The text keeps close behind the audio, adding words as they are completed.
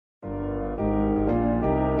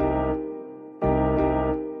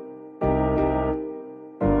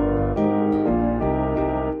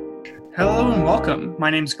Hello and welcome. My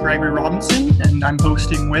name's Gregory Robinson, and I'm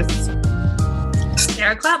hosting with.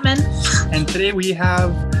 Sarah Klapman. And today we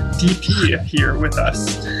have DP here with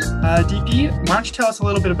us. DP, why don't you tell us a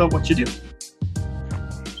little bit about what you do?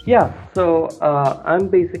 Yeah, so I'm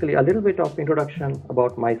basically a little bit of introduction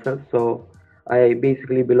about myself. So I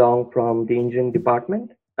basically belong from the engineering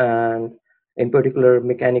department, and in particular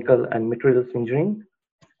mechanical and materials engineering.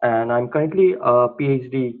 And I'm currently a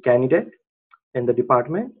PhD candidate in the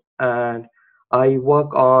department, and I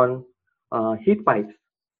work on heat pipes.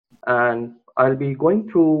 And I'll be going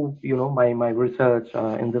through, my research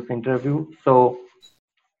in this interview. So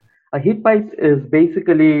a heat pipe is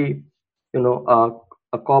basically,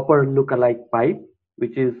 a copper look-alike pipe,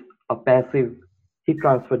 which is a passive heat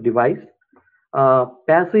transfer device.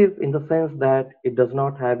 Passive in the sense that it does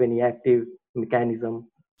not have any active mechanism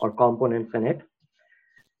or components in it,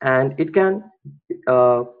 and it can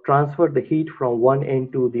transfer the heat from one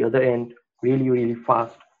end to the other end really, really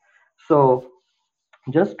fast. So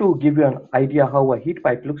just to give you an idea how a heat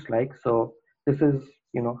pipe looks like, so this is,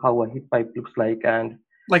 how a heat pipe looks like, and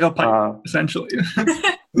Like a pipe, essentially.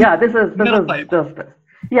 yeah, this is pipe.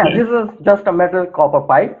 this is just a metal copper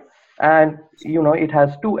pipe, and it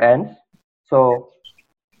has two ends. So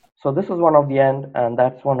this is one of the end, and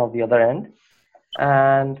that's one of the other end.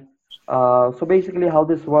 And so basically how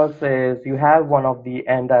this works is you have one of the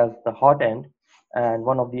end as the hot end and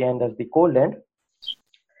one of the end as the cold end.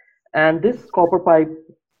 And this copper pipe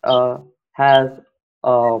has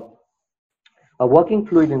a working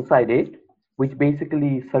fluid inside it, which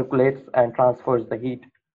basically circulates and transfers the heat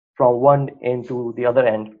from one end to the other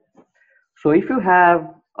end. So if you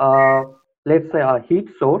have, let's say, a heat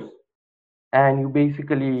source, and you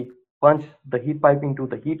basically punch the heat pipe into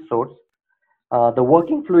the heat source, the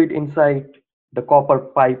working fluid inside the copper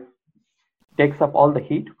pipe takes up all the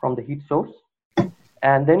heat from the heat source,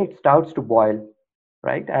 and then it starts to boil,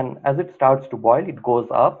 right? And as it starts to boil, it goes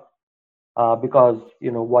up because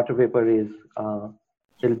water vapor is a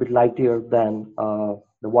little bit lighter than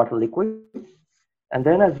the water liquid. And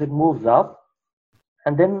then as it moves up,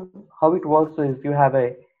 and then how it works is you have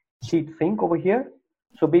a heat sink over here.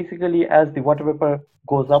 So basically, as the water vapor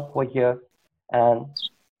goes up over here, and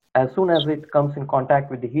as soon as it comes in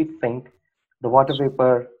contact with the heat sink, the water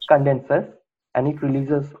vapor condenses and it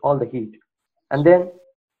releases all the heat. And then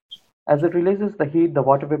as it releases the heat, the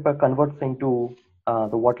water vapor converts into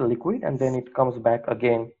the water liquid, and then it comes back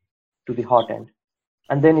again to the hot end.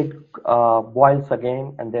 And then it boils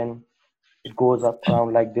again, and then it goes up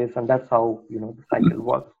around like this, and that's how the cycle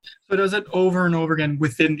works. So does it over and over again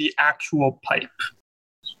within the actual pipe?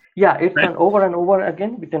 Yeah, it's an over and over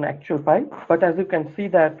again with an actual pipe, but as you can see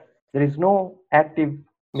that there is no active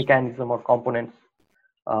mechanism or components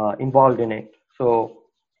involved in it. So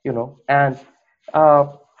and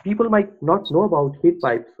people might not know about heat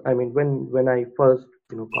pipes. I mean, when I first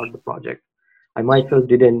got the project, I myself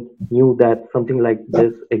didn't knew that something like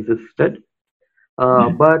this existed.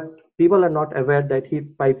 But people are not aware that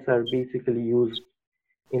heat pipes are basically used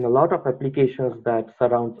in a lot of applications that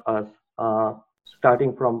surrounds us,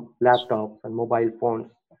 starting from laptops and mobile phones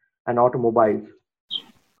and automobiles.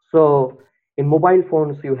 So in mobile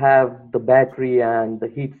phones, you have the battery and the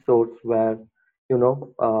heat source where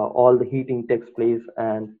all the heating takes place,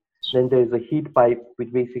 and then there is a heat pipe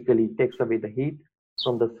which basically takes away the heat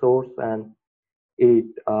from the source, and it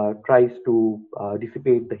tries to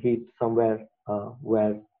dissipate the heat somewhere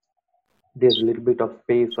where there's a little bit of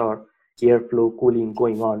space or airflow cooling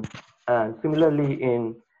going on. And similarly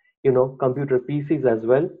in computer PCs as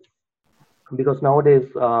well, because nowadays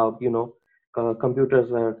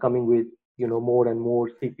computers are coming with more and more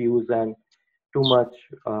CPUs and too much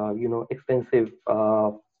expensive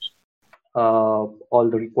all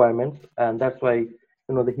the requirements, and that's why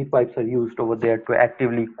the heat pipes are used over there to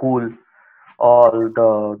actively cool all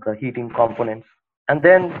the heating components. And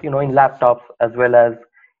then in laptops as well as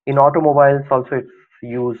in automobiles also, it's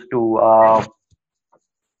used to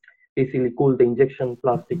basically cool the injection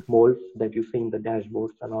plastic molds that you see in the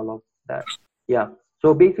dashboards and all of that. Yeah,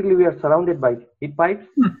 so basically we are surrounded by heat pipes.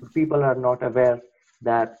 People are not aware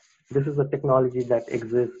that this is a technology that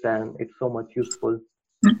exists and it's so much useful.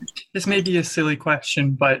 This may be a silly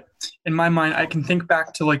question, but in my mind, I can think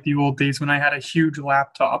back to like the old days when I had a huge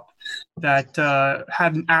laptop that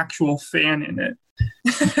had an actual fan in it.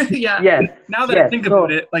 Yeah. Yes. Now that I think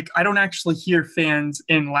about it, like I don't actually hear fans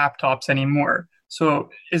in laptops anymore. So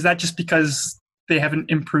is that just because they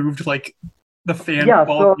haven't improved like the fan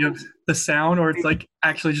quality of the sound, or it's like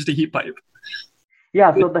actually just a heat pipe?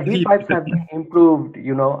 Yeah, so the heat pipes have been improved,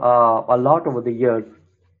 a lot over the years.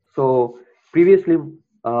 So previously,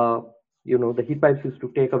 the heat pipes used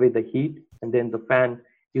to take away the heat, and then the fan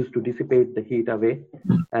used to dissipate the heat away.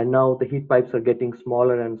 And now the heat pipes are getting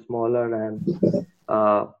smaller and smaller, and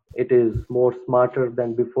it is more smarter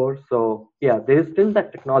than before. So yeah, there is still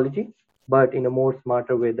that technology, but in a more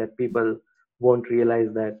smarter way that people won't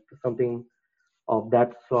realize that something of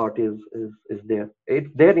that sort is there. It's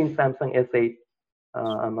there in Samsung S8.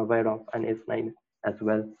 I'm aware of, and S9 as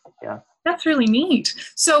well. Yeah. That's really neat.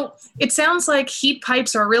 So it sounds like heat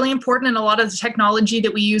pipes are really important in a lot of the technology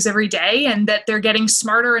that we use every day, and that they're getting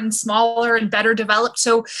smarter and smaller and better developed.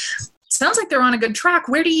 So it sounds like they're on a good track.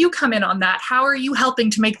 Where do you come in on that? How are you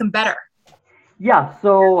helping to make them better? Yeah.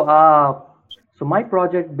 So so my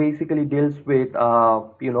project basically deals with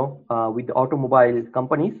with the automobile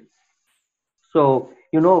companies. So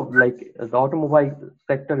like the automobile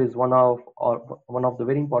sector is one of the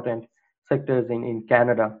very important sectors in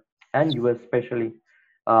Canada and US especially.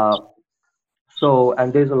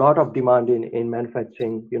 And there's a lot of demand in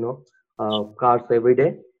manufacturing, cars every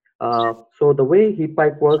day. So the way heat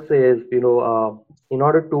pipe works is, in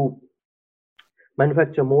order to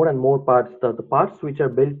manufacture more and more parts, the parts which are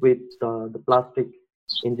built with the plastic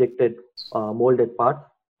injected molded parts,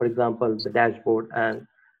 for example, the dashboard and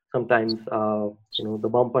sometimes the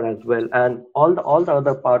bumper as well, and all the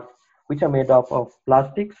other parts which are made up of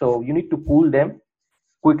plastic. So you need to cool them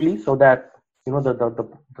quickly so that the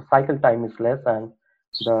cycle time is less and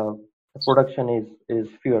the production is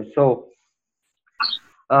fewer. So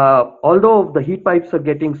although the heat pipes are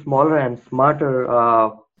getting smaller and smarter,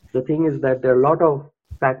 the thing is that there are a lot of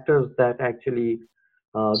factors that actually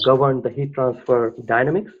govern the heat transfer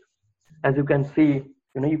dynamics. As you can see,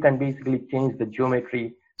 you can basically change the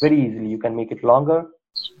geometry very easily. You can make it longer,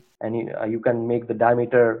 and you can make the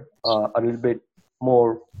diameter a little bit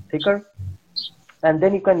more thicker, and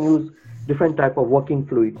then you can use different type of working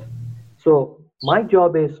fluids. So my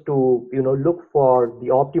job is to look for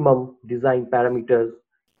the optimum design parameters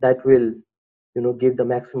that will give the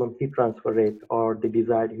maximum heat transfer rate or the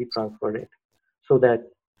desired heat transfer rate, so that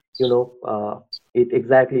it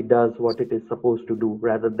exactly does what it is supposed to do,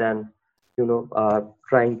 rather than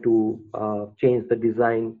trying to change the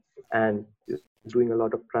design and doing a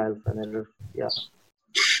lot of trials and errors. Yeah.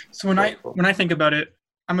 So when I think about it,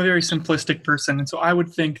 I'm a very simplistic person, and so I would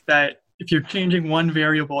think that if you're changing one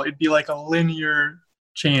variable, it'd be like a linear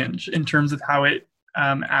change in terms of how it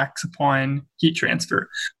acts upon heat transfer.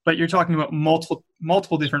 But you're talking about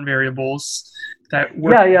multiple different variables that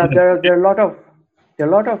work. Yeah. There are a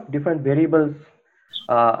lot of different variables.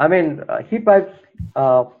 Heat pipes,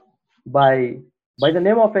 by the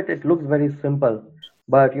name of it, it looks very simple,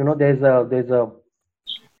 but there's a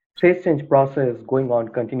phase change process going on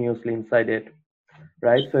continuously inside it,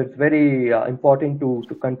 right? So it's very important to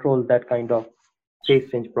control that kind of phase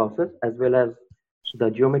change process, as well as the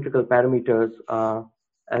geometrical parameters,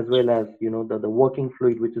 as well as the working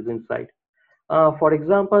fluid which is inside. For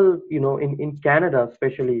example, in Canada,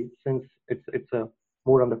 especially since it's a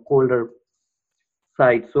more on the colder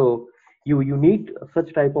side, so you need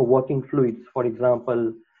such type of working fluids, for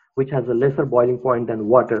example, which has a lesser boiling point than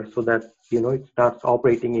water, so that it starts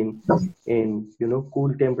operating in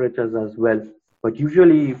cool temperatures as well. But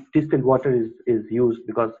usually distilled water is used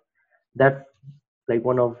because that's like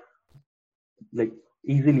one of like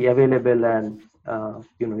easily available, and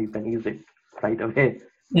you can use it right away.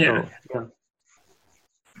 Yeah. So, yeah.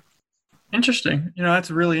 Interesting.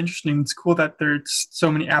 That's really interesting. It's cool that there's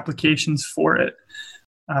so many applications for it.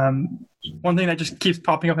 One thing that just keeps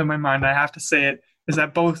popping up in my mind, I have to say it, is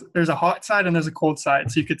that there's a hot side and there's a cold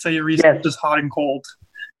side. So you could say your research is hot and cold.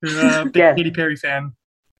 You're a big Katy Perry fan.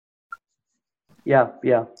 Yeah.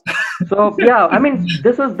 So yeah,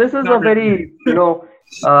 this is a very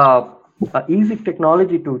easy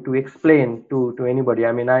technology to explain to anybody.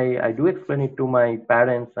 I do explain it to my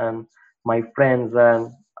parents and my friends,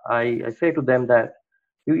 and I say to them that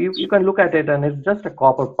you can look at it and it's just a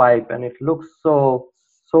copper pipe, and it looks so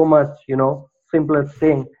much simpler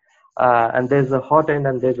thing, and there's a hot end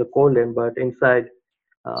and there's a cold end, but inside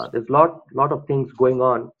there's lot of things going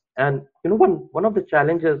on. And one of the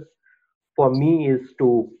challenges for me is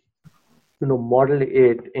to model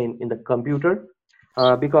it in the computer,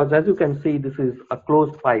 because as you can see, this is a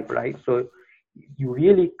closed pipe, right? So you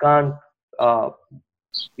really can't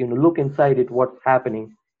look inside it, what's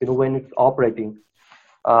happening when it's operating.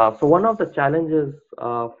 So one of the challenges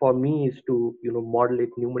for me is to model it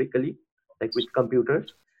numerically, like with computers,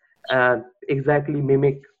 and exactly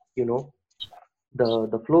mimic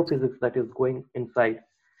the flow physics that is going inside.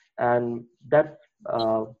 And that's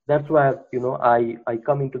why I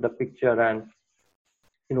come into the picture, and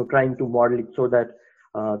trying to model it so that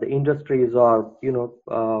the industries or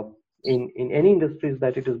in any industries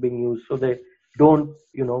that it is being used. So they don't,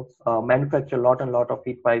 manufacture a lot and lot of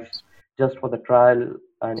heat pipes just for the trial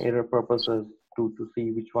and error purposes to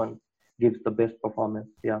see which one gives the best performance.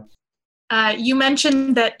 Yeah. You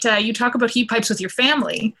mentioned that you talk about heat pipes with your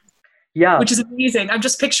family. Yeah. Which is amazing. I'm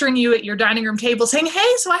just picturing you at your dining room table saying,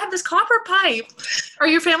 hey, so I have this copper pipe. Are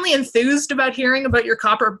your family enthused about hearing about your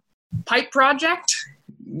copper pipe project?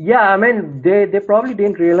 Yeah, I mean, they probably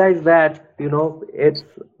didn't realize that,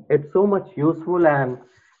 it's so much useful, and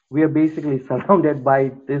we are basically surrounded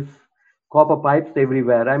by this copper pipes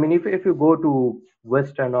everywhere. I mean, if you go to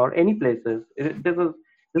Western or any places, this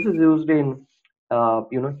is used in,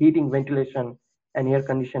 heating, ventilation, and air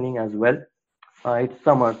conditioning as well. It's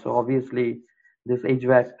summer, so obviously this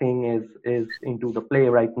HVAC thing is into the play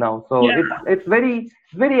right now. So Yeah. it's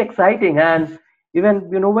very exciting. And even,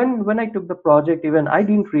 when I took the project, even I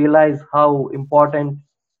didn't realize how important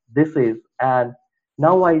this is. And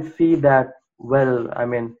now I see that, well, I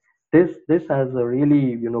mean, this has a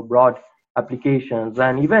really, broad applications.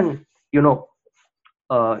 And even, in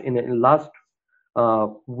last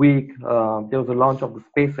week, there was a launch of the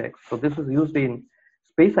SpaceX. So this is used in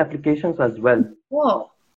space applications as well.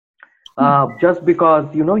 Whoa. Just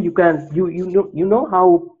because, you can, you know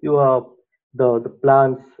how the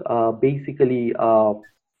plants basically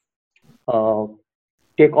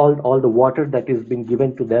take all the water that is being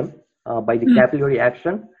given to them by the capillary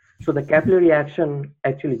action. So the capillary action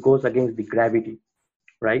actually goes against the gravity,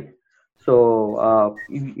 right? So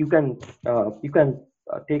you can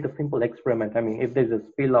take a simple experiment. I mean, if there's a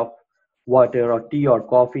spill of water or tea or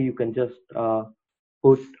coffee, you can just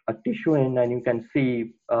put a tissue in, and you can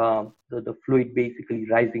see the fluid basically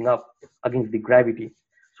rising up against the gravity.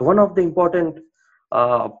 So one of the important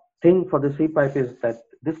thing for the heat pipe is that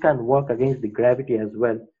this can work against the gravity as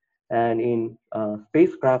well. And in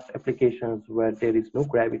spacecraft applications where there is no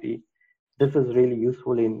gravity, this is really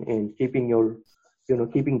useful in keeping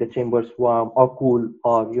keeping the chambers warm or cool,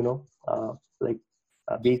 or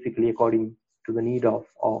basically according to the need of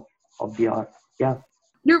the art. Yeah.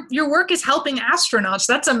 Your work is helping astronauts.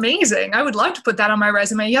 That's amazing. I would love to put that on my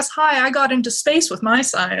resume. Yes, hi, I got into space with my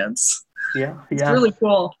science. Yeah. It's really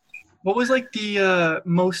cool. What was like the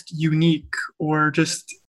most unique, or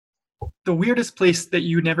just the weirdest place that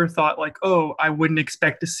you never thought, like, oh, I wouldn't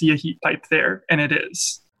expect to see a heat pipe there, and it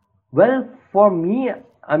is? Well, for me,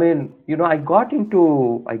 I mean, I got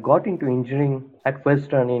into engineering at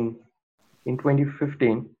Western in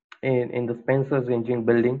 2015 in the Spencer's Engineering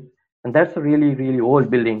Building, and that's a really, really old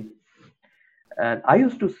building. And I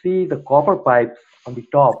used to see the copper pipes on the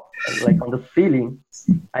top, like on the ceiling.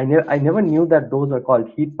 I never knew that those are called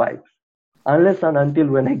heat pipes, unless and until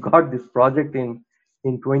when I got this project in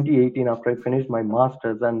 2018 after I finished my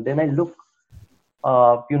master's. And then I look,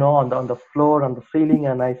 on the floor, on the ceiling,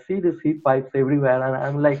 and I see these heat pipes everywhere, and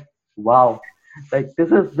I'm like, wow, like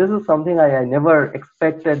this is something I never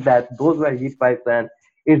expected, that those were heat pipes. And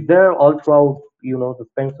it's there all throughout, the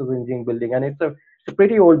Spencer's Engineering Building, and it's a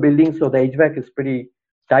pretty old building, so the HVAC is pretty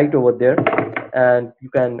tight over there, and you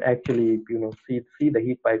can actually, see the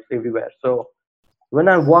heat pipes everywhere. So when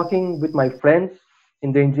I'm walking with my friends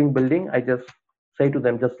in the engineering building, I just say to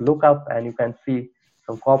them, just look up, and you can see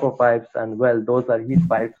some copper pipes, and well, those are heat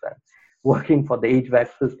pipes and working for the HVAC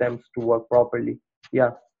systems to work properly.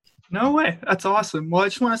 Yeah. No way. That's awesome. Well, I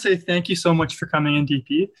just want to say thank you so much for coming in,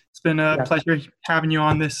 DP. It's been a pleasure having you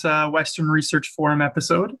on this Western Research Forum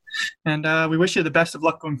episode, and we wish you the best of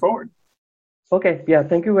luck going forward. Okay. Yeah.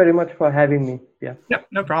 Thank you very much for having me. Yeah. Yep.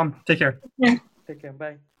 No problem. Take care. Yeah. Take care.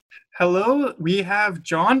 Bye. Hello. We have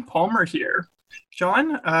John Palmer here.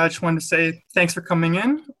 John, I just wanted to say thanks for coming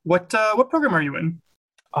in. What program are you in?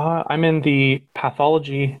 I'm in the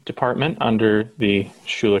pathology department under the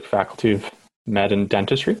Schulich Faculty of Med and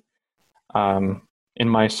Dentistry. In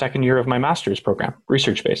my second year of my master's program,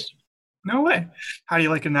 research-based. No way. How do you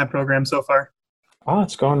like in that program so far?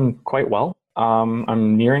 It's going quite well.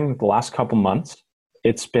 I'm nearing the last couple months.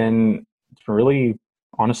 It's been really,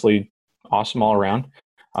 honestly, awesome all around.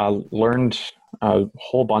 Learned a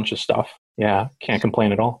whole bunch of stuff. Yeah, can't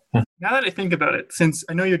complain at all. Now that I think about it, since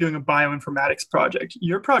I know you're doing a bioinformatics project,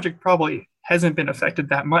 your project probably hasn't been affected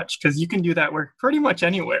that much, because you can do that work pretty much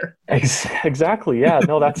anywhere. Exactly. Yeah.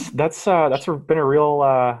 No, that's been a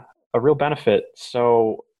real benefit.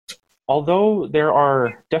 So, although there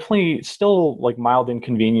are definitely still like mild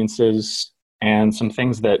inconveniences and some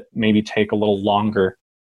things that maybe take a little longer,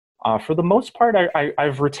 for the most part,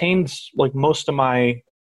 I've retained like most of my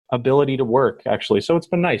ability to work, actually. So it's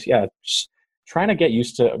been nice. Yeah. Just trying to get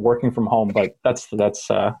used to working from home, but that's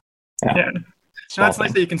yeah. So that's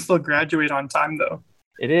nice that you can still graduate on time, though.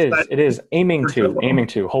 It is. But It is aiming for football.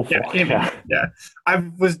 to. Hopefully, Yeah. I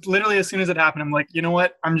was literally, as soon as it happened, I'm like, you know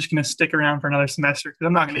what? I'm just gonna stick around for another semester because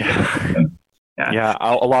I'm not gonna get it. Yeah.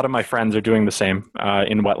 A lot of my friends are doing the same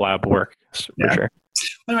in wet lab work for sure.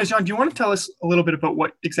 Anyways, John, do you want to tell us a little bit about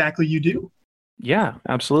what exactly you do? Yeah,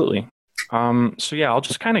 absolutely. So yeah, I'll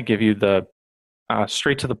just kind of give you the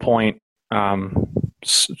straight to the point,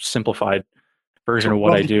 simplified version of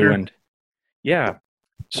what I do. And yeah,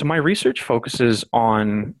 so my research focuses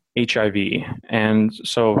on HIV. And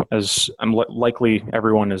so as I'm likely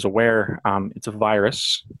everyone is aware, it's a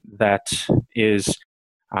virus that is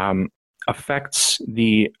affects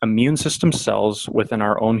the immune system cells within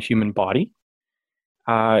our own human body.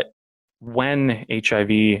 When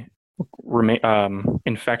HIV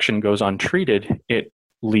infection goes untreated, it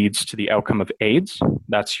leads to the outcome of AIDS.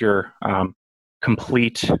 That's your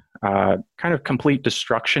complete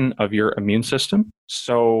destruction of your immune system.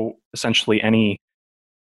 So essentially, any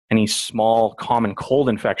small common cold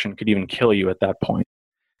infection could even kill you at that point.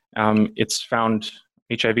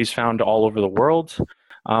 HIV is found all over the world,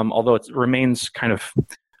 although it remains kind of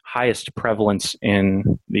highest prevalence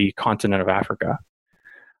in the continent of Africa.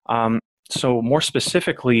 So more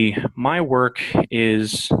specifically, my work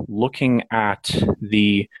is looking at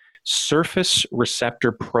the surface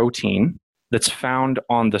receptor protein that's found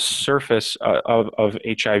on the surface of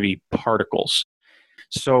HIV particles.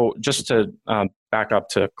 So just to back up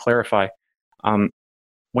to clarify,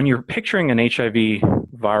 when you're picturing an HIV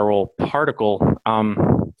viral particle,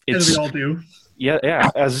 as we all do. Yeah.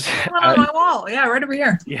 As on my wall, yeah, right over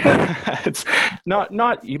here. Yeah, it's not.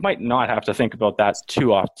 You might not have to think about that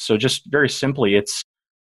too often. So just very simply, it's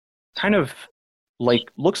kind of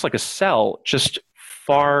looks like a cell, just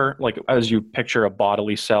far as you picture a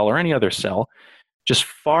bodily cell or any other cell, just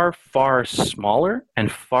far smaller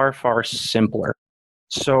and far simpler.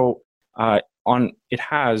 So it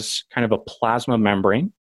has kind of a plasma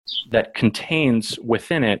membrane that contains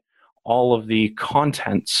within it all of the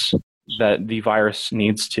contents that the virus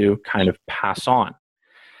needs to kind of pass on.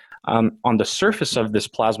 On the surface of this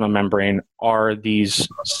plasma membrane are these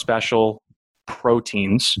special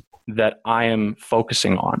proteins that I am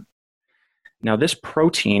focusing on. Now, this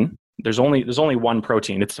protein, there's only one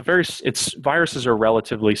protein. Viruses are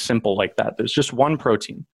relatively simple like that. There's just one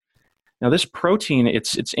protein. Now, this protein,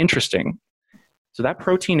 it's interesting. So that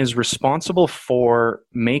protein is responsible for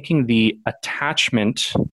making the attaching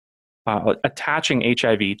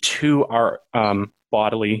HIV to our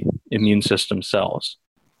bodily immune system cells.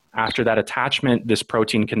 After that attachment, this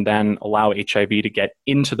protein can then allow HIV to get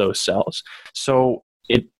into those cells. So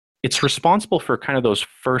it's responsible for kind of those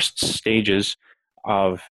first stages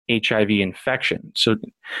of HIV infection. So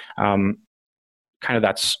kind of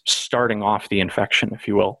that's starting off the infection, if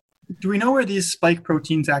you will. Do we know where these spike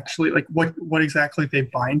proteins actually, what exactly they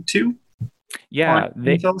bind to? Yeah,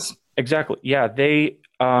 exactly. Yeah, they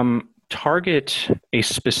target a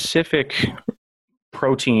specific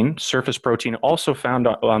protein, surface protein, also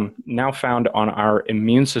now found on our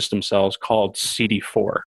immune system cells called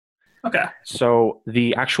CD4. Okay. So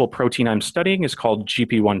the actual protein I'm studying is called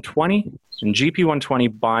GP120, and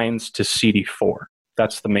GP120 binds to CD4.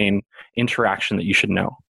 That's the main interaction that you should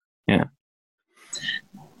know. Yeah.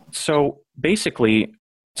 So basically,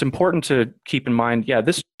 it's important to keep in mind,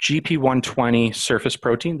 this GP120 surface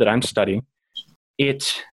protein that I'm studying,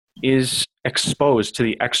 it is exposed to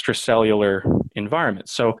the extracellular environment.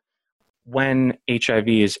 So when HIV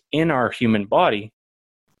is in our human body,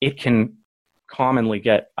 it can commonly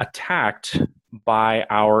get attacked by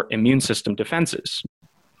our immune system defenses.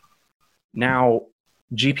 Now,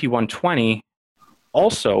 GP120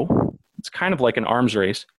 also, it's kind of like an arms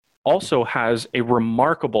race, also has a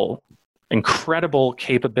remarkable, incredible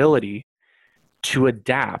capability to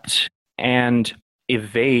adapt and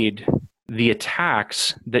evade the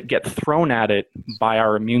attacks that get thrown at it by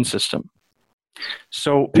our immune system.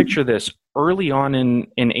 So picture this, early on in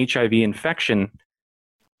HIV infection,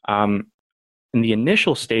 in the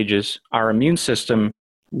initial stages, our immune system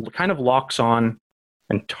kind of locks on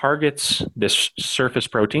and targets this surface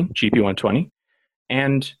protein, GP120,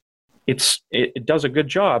 and it does a good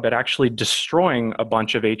job at actually destroying a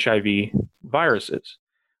bunch of HIV viruses.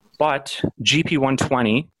 But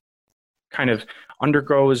GP120 kind of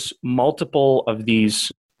undergoes multiple of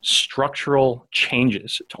these structural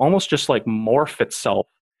changes to almost just morph itself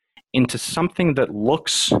into something that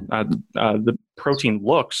the protein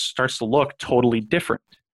starts to look totally different.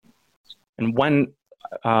 And when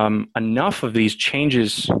enough of these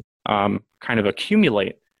changes kind of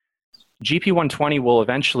accumulate, GP120 will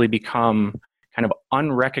eventually become kind of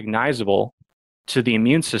unrecognizable to the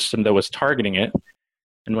immune system that was targeting it.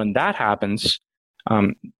 And when that happens,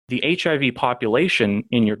 the HIV population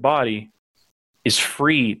in your body is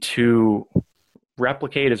free to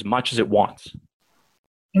replicate as much as it wants.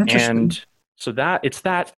 And so it's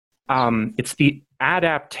the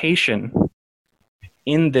adaptation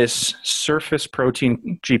in this surface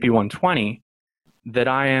protein GP120 that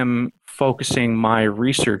I am focusing my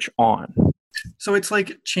research on. So it's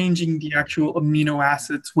like changing the actual amino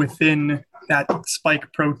acids within that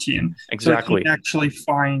spike protein. Exactly. So you can actually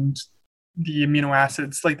find the amino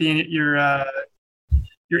acids, like your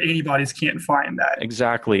antibodies can't find that.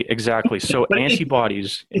 Exactly. So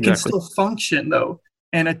antibodies can still function though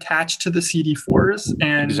and attach to the CD4s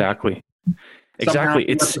and exactly.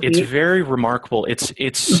 It's very remarkable.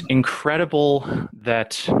 It's incredible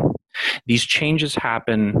that these changes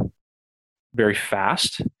happen very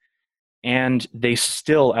fast, and they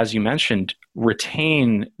still, as you mentioned,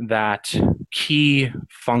 retain that key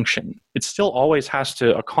function. It still always has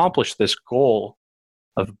to accomplish this goal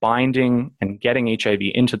of binding and getting HIV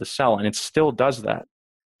into the cell, and it still does that.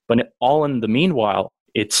 But all in the meanwhile,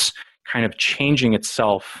 it's kind of changing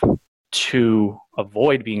itself to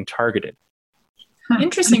avoid being targeted.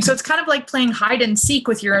 Interesting. So it's kind of like playing hide and seek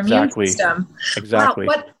with your immune system. Exactly.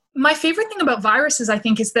 Wow. What my favorite thing about viruses, I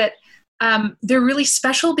think, is that they're really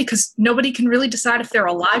special because nobody can really decide if they're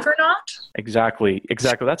alive or not. Exactly.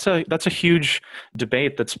 That's a huge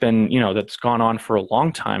debate that's been, that's gone on for a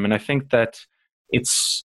long time. And I think that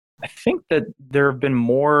there have been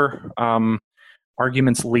more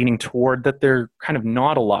arguments leaning toward that they're kind of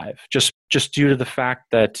not alive, just due to the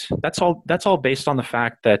fact that that's all based on the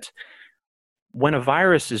fact that when a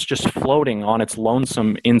virus is just floating on its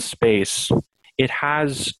lonesome in space, it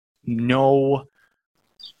has none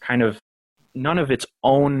of its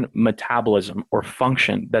own metabolism or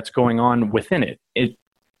function that's going on within it. It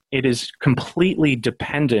is completely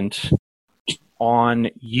dependent on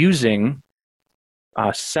using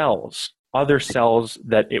cells, other cells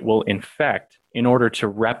that it will infect in order to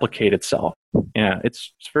replicate itself. Yeah,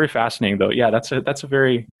 it's very fascinating though. Yeah, that's a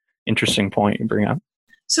very interesting point you bring up.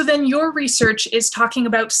 So then your research is talking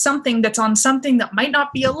about something that's on something that might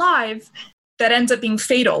not be alive that ends up being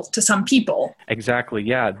fatal to some people. Exactly.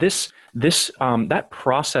 Yeah. That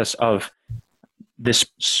process of this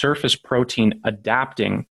surface protein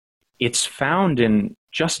adapting, it's found in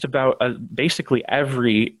just about basically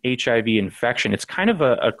every HIV infection. It's kind of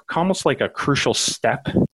almost like a crucial step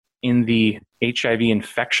in the HIV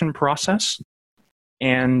infection process.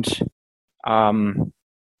 And kind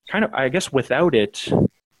of, I guess without it,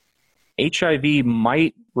 HIV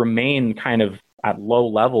might remain kind of at low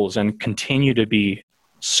levels and continue to be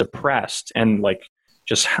suppressed and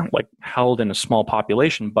just held in a small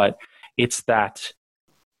population. But it's that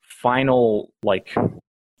final,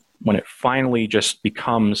 when it finally just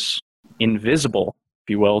becomes invisible,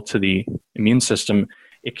 if you will, to the immune system,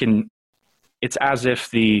 it's as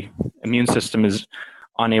if the immune system is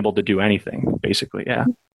unable to do anything, basically. Yeah.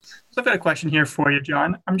 So I've got a question here for you,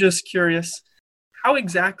 John. I'm just curious, how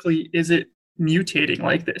exactly is it mutating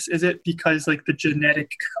like this? Is it because the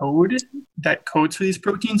genetic code that codes for these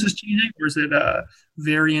proteins is changing, or is it a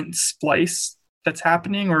variant splice that's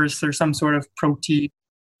happening, or is there some sort of protein,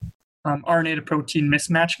 RNA to protein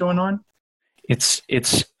mismatch going on? It's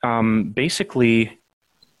basically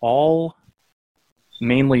all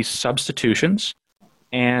mainly substitutions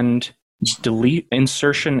and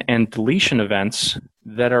insertion and deletion events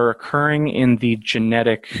that are occurring in the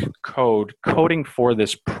genetic code coding for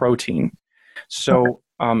this protein. So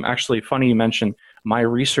actually, funny you mentioned, my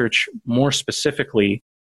research more specifically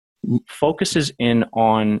focuses in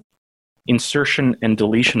on insertion and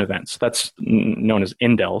deletion events. That's known as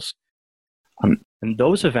indels. And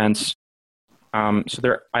those events, so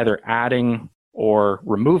they're either adding or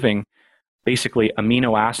removing basically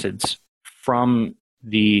amino acids from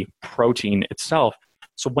the protein itself.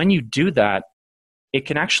 So when you do that, it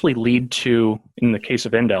can actually lead to, in the case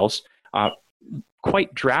of indels,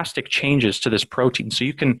 quite drastic changes to this protein. So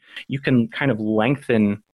you can kind of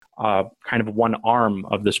lengthen kind of one arm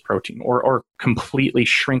of this protein or completely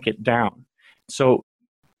shrink it down. So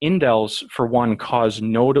indels, for one, cause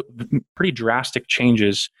pretty drastic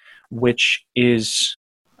changes, which is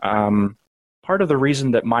part of the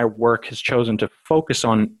reason that my work has chosen to focus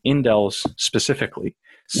on indels specifically.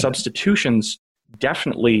 Substitutions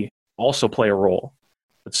definitely also play a role,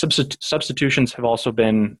 but substitutions have also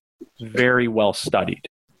been very well studied.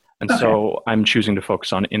 And so I'm choosing to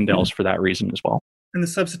focus on indels for that reason as well. And the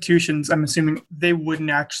substitutions, I'm assuming they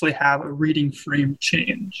wouldn't actually have a reading frame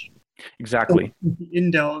change. Exactly. So the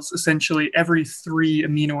indels, essentially every 3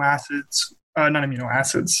 amino acids, not amino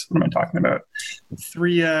acids, what am I talking about?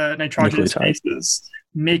 3 nitrogenous bases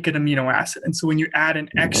make an amino acid. And so when you add an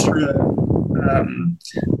extra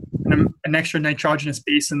nitrogenous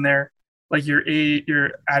base in there, like your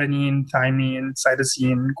adenine, thymine,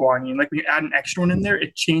 cytosine, guanine, like when you add an extra one in there,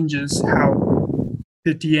 it changes how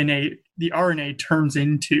the RNA turns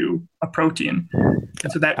into a protein.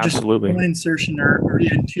 And so that Absolutely. Just one insertion or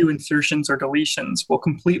even two insertions or deletions will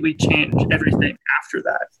completely change everything after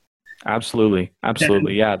that. Absolutely.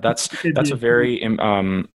 Yeah, that's a very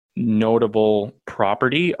notable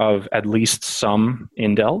property of at least some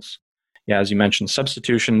indels. Yeah, as you mentioned,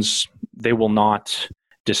 substitutions, they will not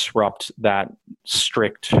disrupt that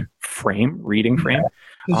strict reading frame.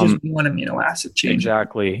 It's just one amino acid change.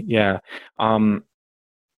 Exactly, yeah.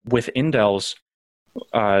 With indels,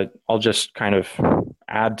 I'll just kind of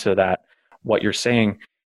add to that what you're saying.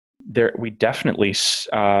 We definitely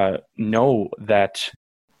know that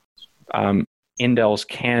indels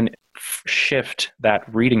can shift that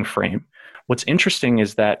reading frame. What's interesting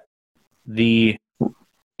is that the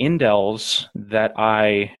indels that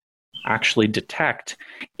I actually detect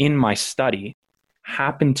in my study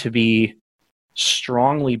happen to be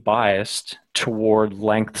strongly biased toward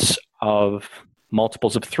lengths of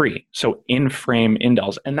multiples of 3, so in-frame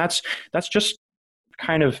indels. And that's just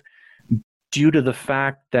kind of due to the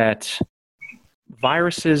fact that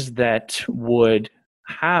viruses that would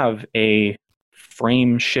have a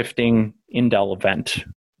frame-shifting indel event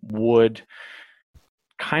would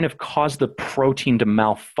kind of cause the protein to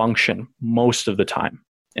malfunction most of the time.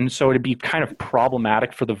 And so it'd be kind of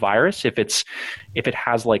problematic for the virus if it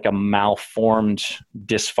has like a malformed,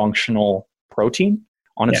 dysfunctional protein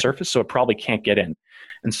on its surface, so it probably can't get in.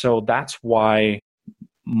 And so that's why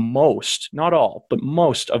most, not all, but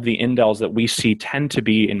most of the indels that we see tend to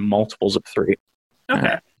be in multiples of 3.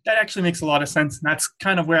 Okay. That actually makes a lot of sense. And that's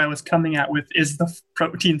kind of where I was coming at with, is the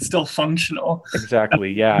protein still functional?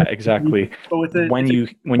 Exactly. Yeah, exactly. But when you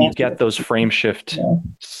get those frame shift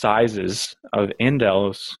sizes of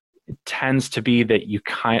indels, it tends to be that you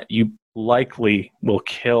likely will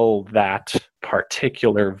kill that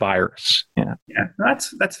particular virus. Yeah.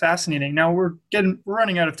 That's fascinating. Now we're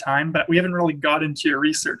running out of time, but we haven't really got into your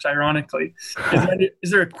research, ironically. Is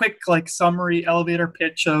there a quick summary elevator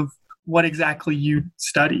pitch of what exactly you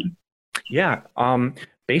study? Yeah.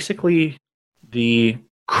 Basically, the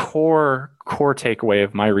core takeaway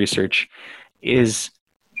of my research is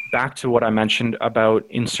back to what I mentioned about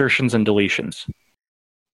insertions and deletions.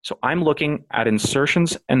 So I'm looking at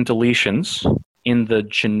insertions and deletions in the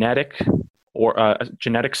genetic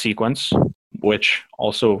sequence, which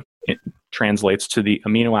also translates to the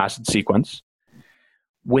amino acid sequence,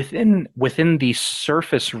 within the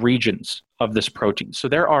surface regions of this protein. So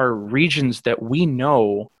there are regions that we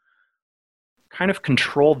know kind of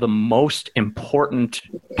control the most important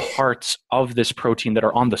parts of this protein that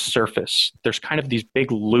are on the surface. There's kind of these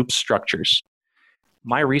big loop structures.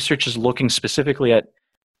 My research is looking specifically at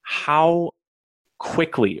how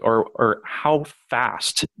quickly or how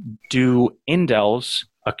fast do indels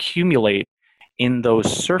accumulate in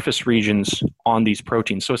those surface regions on these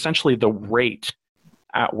proteins. So essentially the rate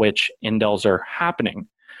at which indels are happening,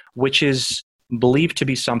 which is believed to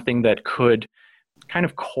be something that could kind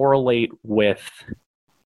of correlate with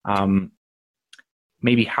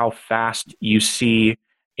maybe how fast you see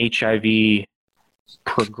HIV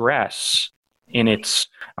progress in its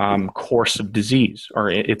course of disease or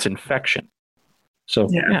its infection. So,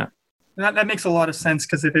 yeah. That makes a lot of sense,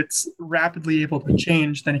 because if it's rapidly able to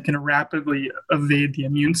change, then it can rapidly evade the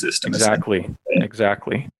immune system. Exactly.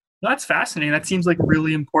 That's fascinating. That seems like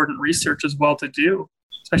really important research as well to do,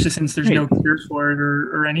 especially since there's no cure for it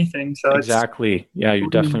or anything. So exactly. Yeah, you're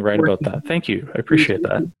definitely right about that. Thank you. I appreciate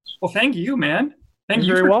that. Well, thank you, man.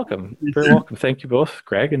 You're very welcome. Very welcome. Thank you both,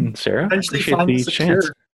 Greg and Sarah. Appreciate the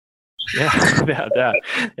chance. Yeah.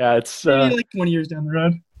 It's maybe like 20 years down the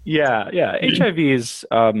road. Yeah. HIV is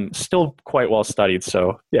still quite well studied,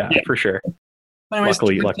 so yeah. For sure. Anyways,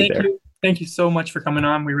 lucky there. Thank you so much for coming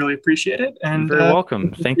on. We really appreciate it. And you're very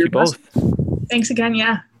welcome. Thank you both. Thanks again.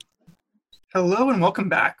 Yeah. Hello and welcome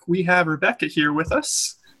back. We have Rebecca here with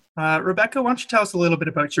us. Rebecca, why don't you tell us a little bit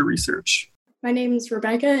about your research? My name is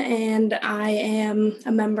Rebecca, and I am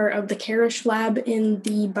a member of the Karish Lab in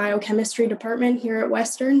the biochemistry department here at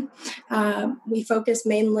Western. We focus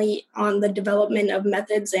mainly on the development of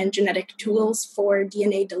methods and genetic tools for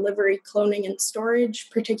DNA delivery, cloning, and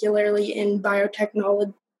storage, particularly in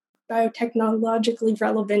biotechnologically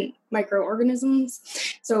relevant microorganisms.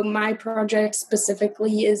 So my project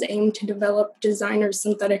specifically is aimed to develop designer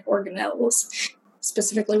synthetic organelles,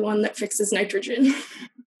 specifically one that fixes nitrogen.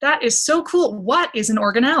 That is so cool. What is an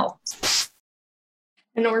organelle?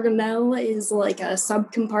 An organelle is like a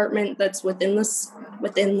subcompartment that's within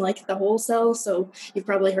within like the whole cell. So you've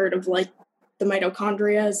probably heard of like the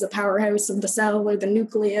mitochondria as the powerhouse of the cell, or the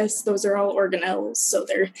nucleus. Those are all organelles. So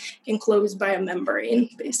they're enclosed by a membrane,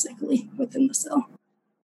 basically, within the cell.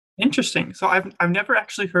 Interesting. So I've never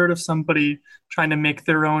actually heard of somebody trying to make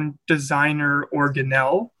their own designer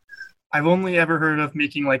organelle. I've only ever heard of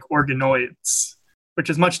making like organoids,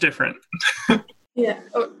 which is much different. Yeah,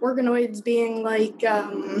 organoids being like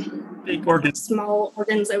big organs, small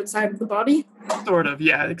organs outside of the body. Sort of,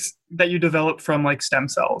 yeah, that you develop from like stem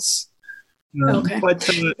cells. Okay. But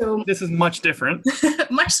this is much different.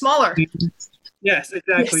 Much smaller. Yes,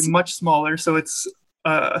 exactly. Yes. Much smaller. So it's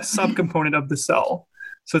a subcomponent of the cell.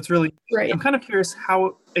 So it's really, right. I'm kind of curious,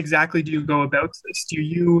 how exactly do you go about this? Do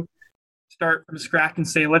you start from scratch and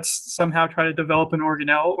say, let's somehow try to develop an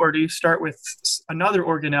organelle, or do you start with another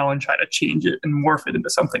organelle and try to change it and morph it into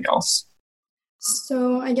something else?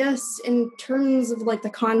 So I guess in terms of like the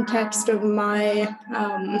context of my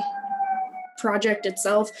project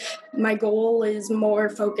itself, my goal is more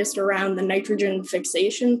focused around the nitrogen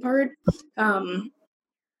fixation part.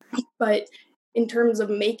 But in terms of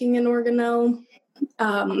making an organelle,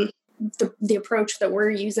 the approach that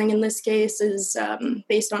we're using in this case is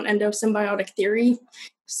based on endosymbiotic theory.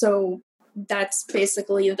 So that's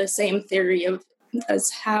basically the same theory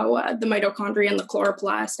as how the mitochondria and the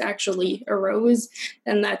chloroplast actually arose,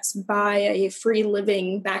 and that's by a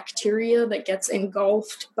free-living bacteria that gets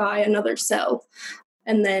engulfed by another cell.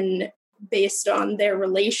 And then based on their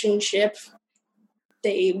relationship,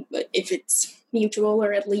 if it's mutual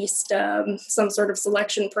or at least some sort of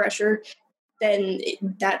selection pressure, then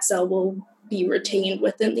that cell will be retained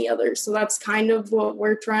within the other. So that's kind of what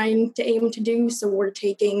we're trying to aim to do. So we're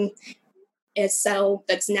taking a cell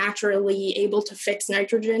that's naturally able to fix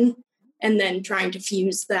nitrogen and then trying to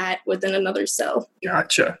fuse that within another cell.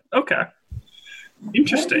 Gotcha. Okay.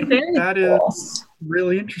 Interesting. That is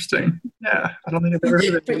really interesting. Yeah, I don't think I've ever heard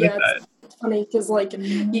of it like that. It's funny because like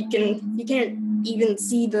you can't even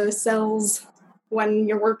see the cells when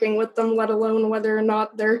you're working with them, let alone whether or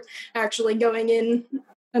not they're actually going in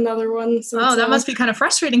another one. So that must be kind of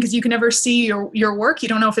frustrating because you can never see your work. You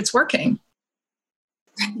don't know if it's working.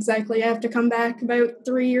 Exactly. I have to come back about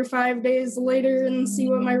 3 or 5 days later and see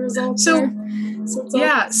what my results are.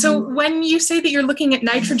 So when you say that you're looking at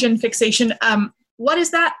nitrogen fixation, what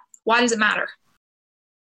is that? Why does it matter?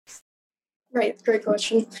 Right. Great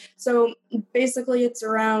question. So basically it's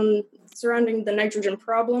surrounding the nitrogen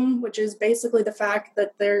problem, which is basically the fact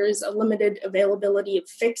that there's a limited availability of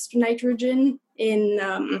fixed nitrogen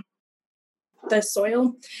in the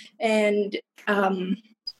soil. And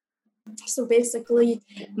so basically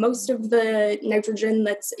most of the nitrogen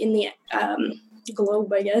that's in the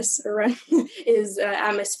globe, I guess, is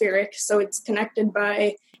atmospheric. So it's connected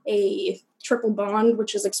by a triple bond,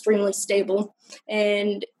 which is extremely stable.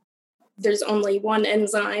 And there's only one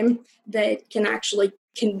enzyme that can actually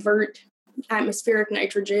convert atmospheric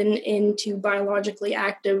nitrogen into biologically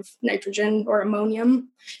active nitrogen or ammonium.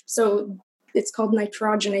 So it's called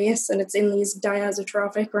nitrogenase, and it's in these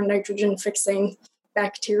diazotrophic or nitrogen-fixing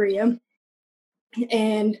bacteria.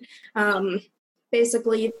 And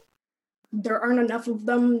basically, there aren't enough of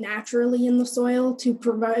them naturally in the soil to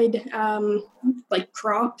provide like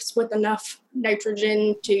crops with enough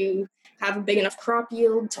nitrogen to have a big enough crop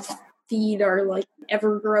yield to feed our like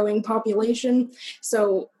ever-growing population.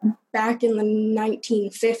 So back in the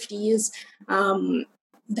 1950s,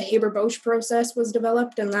 the Haber-Bosch process was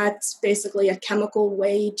developed, and that's basically a chemical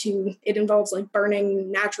way it involves like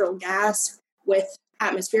burning natural gas with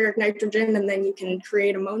atmospheric nitrogen, and then you can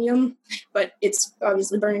create ammonium, but it's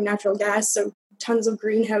obviously burning natural gas, so tons of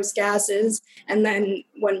greenhouse gases. And then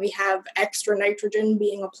when we have extra nitrogen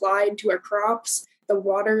being applied to our crops, the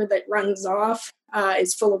water that runs off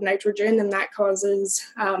is full of nitrogen, and that causes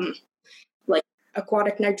like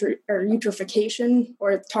aquatic eutrophication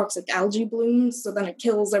or toxic algae blooms. So then it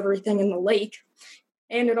kills everything in the lake.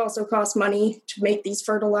 And it also costs money to make these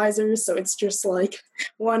fertilizers. So it's just like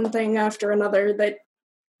one thing after another that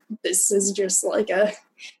this is just like a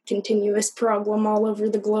continuous problem all over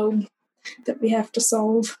the globe that we have to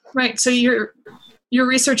solve. Right. So your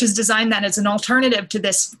research is designed that as an alternative to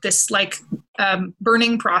this like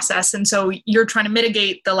burning process. And so you're trying to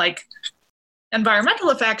mitigate the like environmental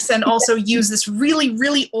effects and also use this really,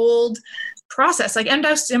 really old process. Like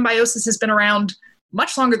endosymbiosis has been around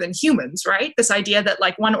much longer than humans, right? This idea that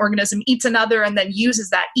like one organism eats another and then uses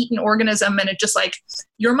that eaten organism, and it just like,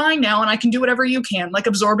 you're mine now and I can do whatever you can, like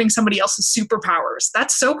absorbing somebody else's superpowers.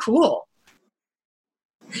 That's so cool.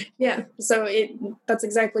 Yeah, so that's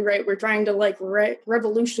exactly right. We're trying to like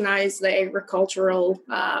revolutionize the agricultural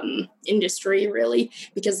industry, really,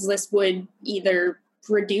 because this would either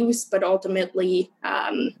reduce, but ultimately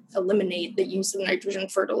eliminate the use of nitrogen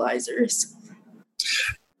fertilizers.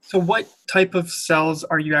 So what type of cells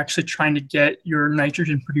are you actually trying to get your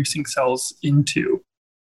nitrogen-producing cells into?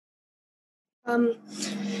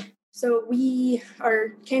 So our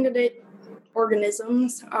candidate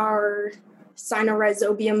organisms are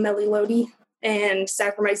Cynorhizobium mellilodi and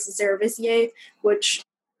Saccharomyces cerevisiae, which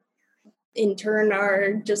in turn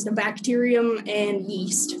are just a bacterium and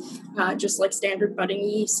yeast, just like standard budding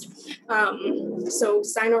yeast. So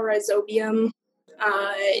Cynorhizobium,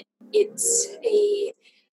 it's a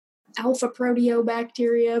alpha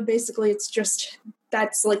proteobacteria. Basically,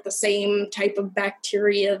 that's like the same type of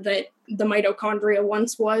bacteria that the mitochondria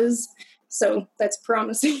once was. So that's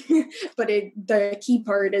promising. But the key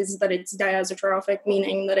part is that it's diazotrophic,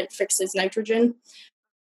 meaning that it fixes nitrogen.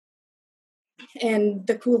 And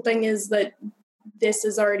the cool thing is that this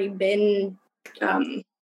has already been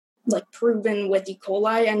proven with E.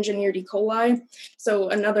 coli, engineered E. coli. So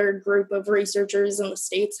another group of researchers in the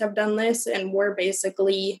States have done this, and we're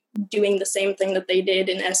basically doing the same thing that they did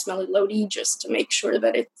in S. mellilodi, just to make sure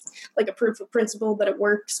that it's like a proof of principle that it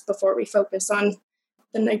works before we focus on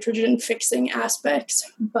the nitrogen fixing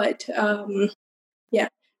aspects. But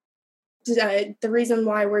the reason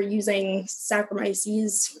why we're using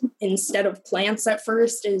Saccharomyces instead of plants at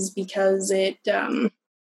first is because it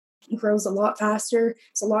grows a lot faster.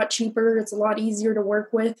 It's a lot cheaper. It's a lot easier to work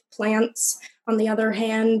with. Plants, on the other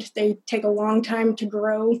hand, they take a long time to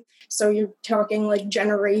grow. So you're talking like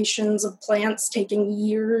generations of plants taking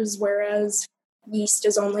years, whereas yeast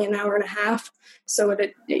is only an hour and a half. So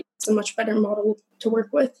it's a much better model to work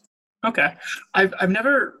with. Okay. I've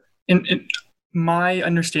never, in my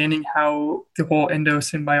understanding how the whole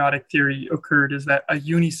endosymbiotic theory occurred is that a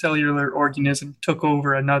unicellular organism took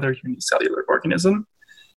over another unicellular organism.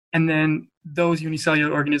 And then those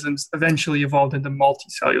unicellular organisms eventually evolved into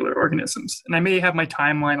multicellular organisms. And I may have my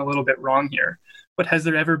timeline a little bit wrong here, but has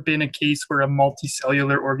there ever been a case where a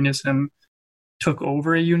multicellular organism took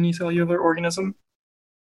over a unicellular organism?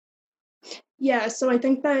 Yeah, so I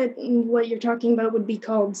think that what you're talking about would be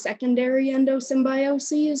called secondary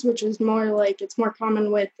endosymbiosis, which is it's more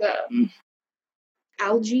common with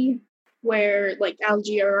algae, where like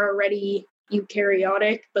algae are already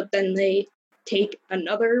eukaryotic, but then they take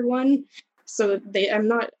another one. So I'm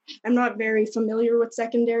not very familiar with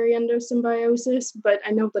secondary endosymbiosis, but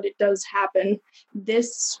I know that it does happen.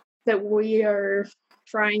 This that we are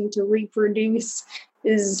trying to reproduce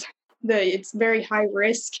it's very high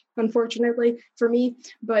risk, unfortunately, for me,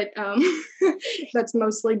 but that's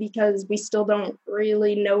mostly because we still don't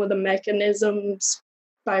really know the mechanisms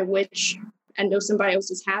by which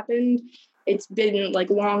endosymbiosis happened. It's been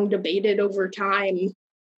long debated over time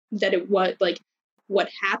that what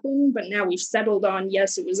happened, but now we've settled on,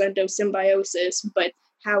 yes, it was endosymbiosis, but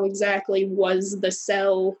how exactly was the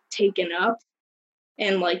cell taken up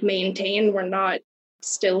and maintained, we're not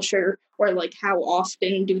still sure, or how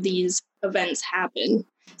often do these events happen.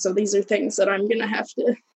 So these are things that I'm gonna have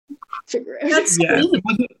to figure out. That's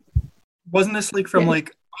wasn't this from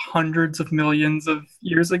hundreds of millions of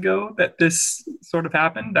years ago that this sort of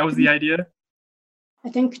happened? That was the idea? I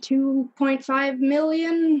think 2.5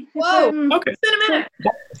 million. Whoa, okay. It's been a minute.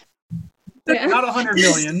 Yeah. Not 100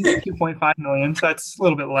 million, 2.5 million, so that's a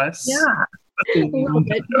little bit less. Yeah. A little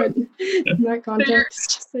bit, but in that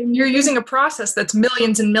context. You're using a process that's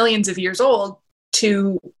millions and millions of years old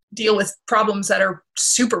to deal with problems that are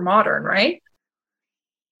super modern, right?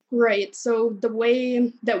 Right. So the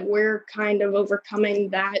way that we're kind of overcoming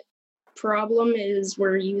that problem is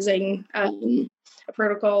we're using a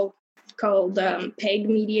protocol called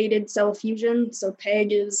PEG-mediated cell fusion. So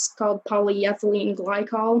PEG is called polyethylene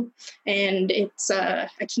glycol, and it's a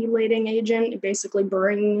chelating agent. It basically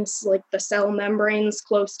brings the cell membranes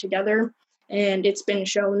close together. And it's been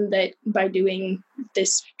shown that by doing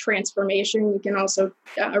this transformation, you can also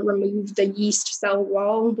remove the yeast cell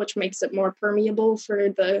wall, which makes it more permeable for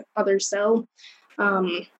the other cell.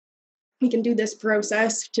 We can do this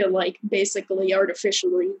process to basically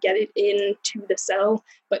artificially get it into the cell.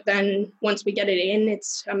 But then once we get it in,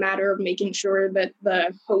 it's a matter of making sure that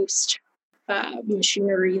the host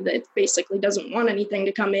machinery that basically doesn't want anything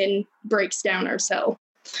to come in breaks down our cell.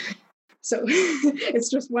 So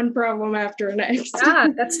it's just one problem after the next. Yeah,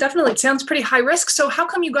 that's definitely, it sounds pretty high risk. So how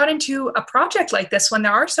come you got into a project like this when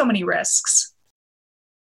there are so many risks?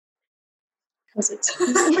 Because it's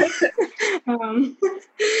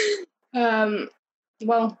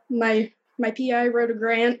well, my PI wrote a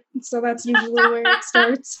grant, so that's usually where it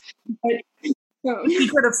starts. But,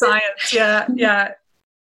 secret of science, yeah.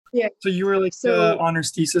 So you were an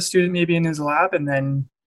honors thesis student maybe in his lab, and then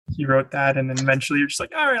you wrote that, and then eventually you're just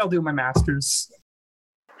like, all right, I'll do my master's.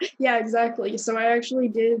 Yeah, exactly. So I actually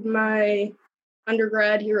did my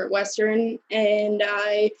undergrad here at Western, and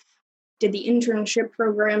I did the internship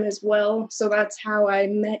program as well. So that's how I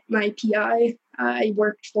met my PI. I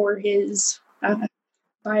worked for his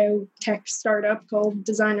biotech startup called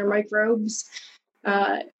Designer Microbes.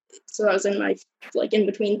 So I was in my in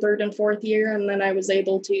between third and fourth year, and then I was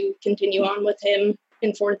able to continue on with him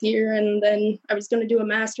in fourth year, and then I was going to do a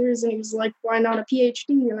master's, and he was like, why not a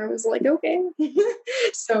PhD? And I was like, okay.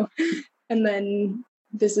 So, and then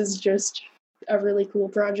this is just a really cool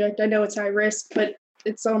project. I know it's high risk, but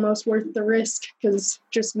it's almost worth the risk, because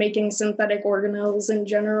just making synthetic organelles in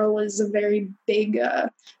general is a very big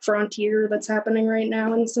frontier that's happening right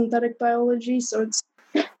now in synthetic biology. So it's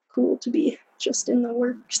cool to be just in the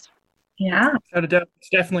works. Yeah. Without a doubt, it's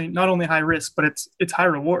definitely not only high risk, but it's high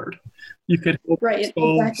reward. You could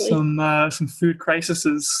solve exactly. some food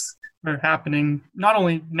crises that are happening not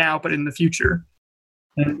only now but in the future.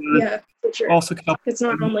 And, yeah, for sure. Also, it's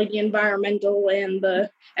not only the environmental and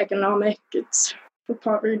the economic; it's the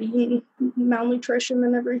poverty and malnutrition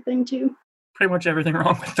and everything too. Pretty much everything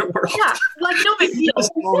wrong with the world. Yeah, like no big deal.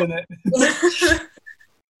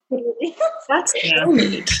 That's so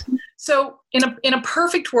neat. So in a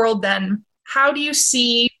perfect world then, how do you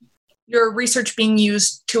see your research being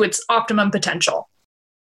used to its optimum potential?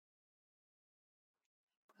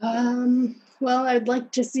 Well, I'd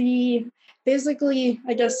like to see, basically,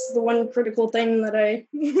 I guess the one critical thing that I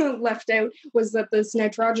left out was that this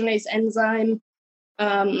nitrogenase enzyme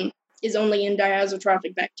is only in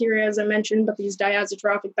diazotrophic bacteria, as I mentioned, but these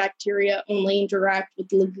diazotrophic bacteria only interact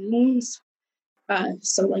with legumes.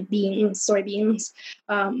 So like beans, soybeans.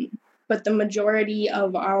 But the majority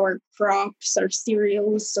of our crops are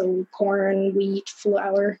cereals, so corn, wheat,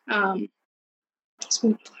 flour. Is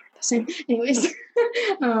wheat, flour the same? Anyways,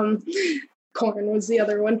 corn was the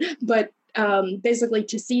other one. But basically,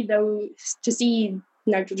 to see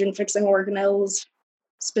nitrogen-fixing organelles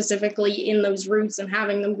specifically in those roots and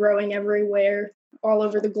having them growing everywhere, all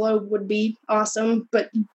over the globe, would be awesome.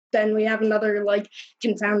 But then we have another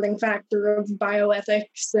confounding factor of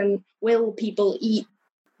bioethics, and will people eat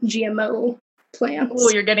GMO plants? Oh,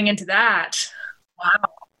 you're getting into that.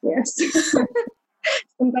 Wow. Yes.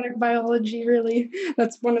 Synthetic biology, really.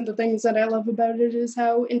 That's one of the things that I love about it, is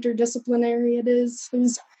how interdisciplinary it is.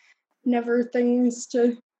 There's never things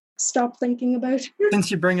to stop thinking about. Since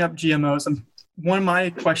you bring up GMOs, one of my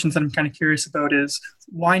questions that I'm kind of curious about is,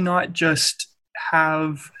 why not just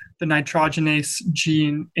have the nitrogenase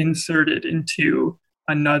gene inserted into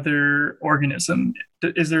another organism?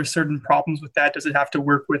 Is there certain problems with that? Does it have to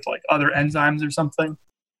work with other enzymes or something?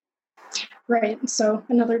 Right. So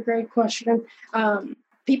another great question.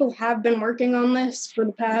 People have been working on this for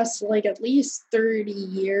the past at least 30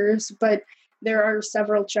 years, but there are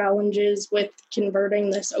several challenges with converting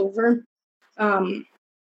this over.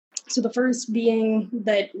 So the first being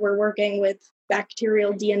that we're working with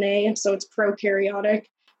bacterial DNA, so it's prokaryotic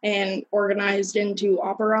and organized into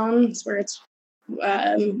operons, where it's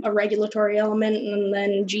a regulatory element, and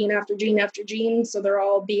then gene after gene after gene. So they're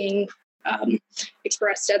all being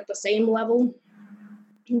expressed at the same level.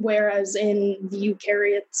 Whereas in the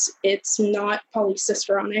eukaryotes, it's not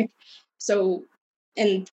polycistronic. So,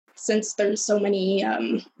 and since there's so many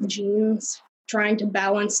genes, trying to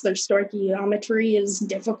balance their stoichiometry is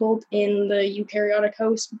difficult in the eukaryotic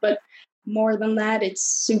host. But more than that,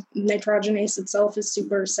 nitrogenase itself is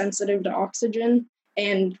super sensitive to oxygen.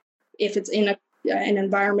 And if it's in an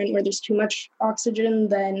environment where there's too much oxygen,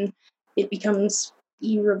 then it becomes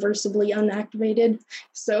irreversibly unactivated.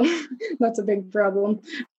 So that's a big problem.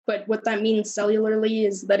 But what that means cellularly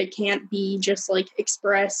is that it can't be just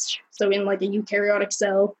expressed. So in a eukaryotic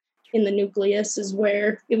cell, in the nucleus is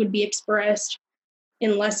where it would be expressed,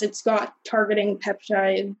 unless it's got targeting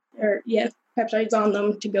peptides on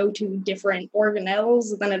them to go to different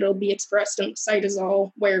organelles. Then it'll be expressed in the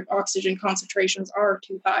cytosol, where oxygen concentrations are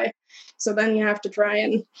too high. So then you have to try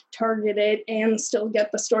and target it and still get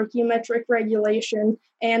the stoichiometric regulation,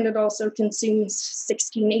 and it also consumes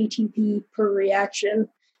 16 ATP per reaction.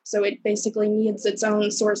 So it basically needs its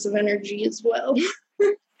own source of energy as well.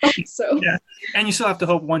 So yeah, and you still have to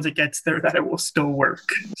hope once it gets there that it will still work.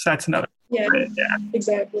 So that's another. Yeah,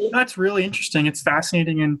 exactly. That's really interesting. It's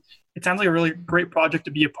fascinating, and it sounds like a really great project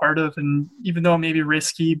to be a part of. And even though it may be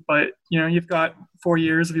risky, but you've got 4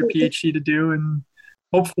 years of your PhD to do, and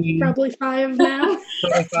hopefully probably 5 now.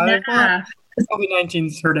 Probably 5. Yeah.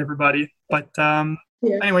 COVID-19's hurt everybody, but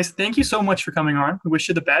anyways, thank you so much for coming on. We wish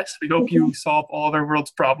you the best. We hope you solve all of our world's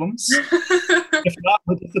problems. If not,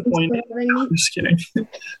 we're disappointed. I'm just kidding.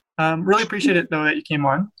 Really appreciate it though that you came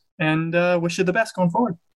on. and wish you the best going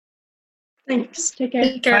forward. Thanks. Take care.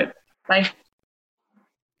 Take care. Bye.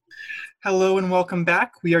 Hello and welcome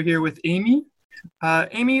back. We are here with Amy.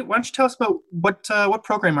 Amy, why don't you tell us about what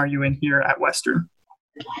program are you in here at Western?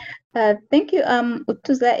 Thank you.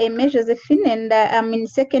 Utuza Amy Josephine, and I'm in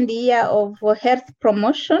second year of health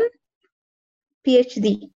promotion,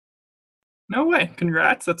 PhD. No way.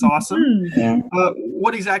 Congrats. That's awesome. Yeah.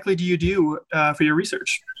 What exactly do you do for your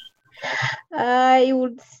research? I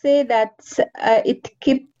would say that it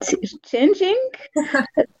keeps changing.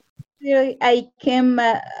 I came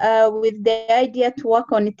with the idea to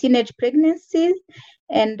work on teenage pregnancies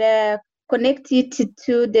and connect it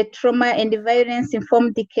to the trauma and violence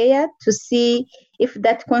informed care to see if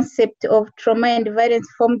that concept of trauma and violence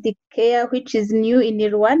informed care, which is new in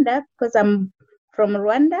Rwanda because I'm from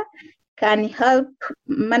Rwanda, can help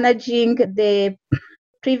managing the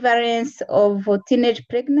prevalence of teenage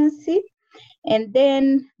pregnancy. And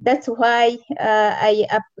then that's why I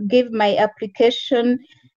gave my application,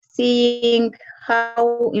 seeing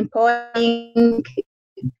how empowering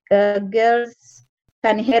girls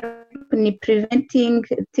can help in preventing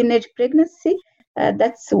teenage pregnancy.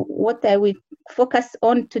 That's what I will focus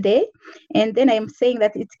on today. And then I'm saying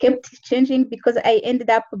that it kept changing because I ended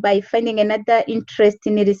up by finding another interest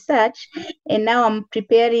in research. And now I'm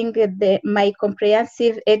preparing my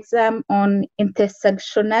comprehensive exam on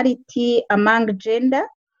intersectionality among gender,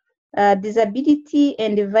 disability,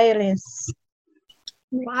 and violence.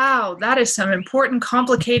 Wow, that is some important,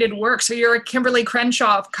 complicated work. So you're a Kimberly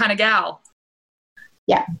Crenshaw kind of gal.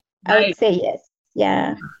 Yeah, I would say yes.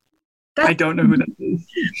 Yeah. I don't know who that is.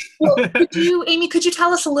 Well, Amy, could you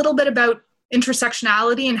tell us a little bit about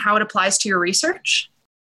intersectionality and how it applies to your research?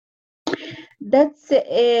 That's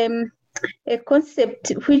a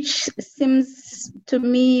concept which seems to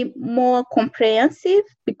me more comprehensive,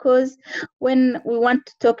 because when we want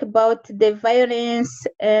to talk about the violence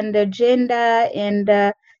and the gender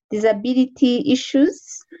and disability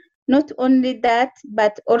issues, not only that,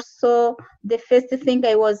 but also the first thing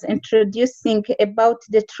I was introducing about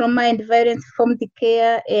the trauma and violence from the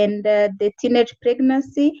care and the teenage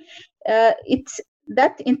pregnancy, it's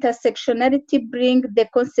that intersectionality brings the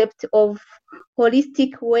concept of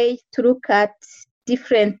holistic way to look at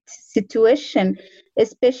different situations,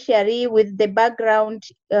 especially with the background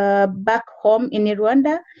back home in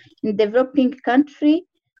Rwanda, in developing country,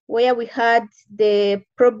 where we had the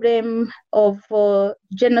problem of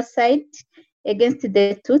genocide against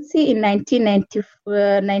the Tutsi in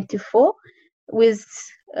 1994, with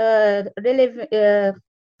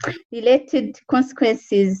related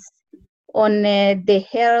consequences on the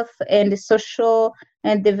health and social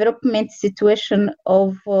and development situation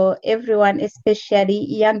of everyone, especially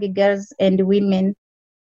young girls and women.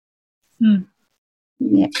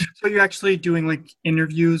 Yeah. So you're actually doing like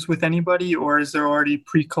interviews with anybody, or is there already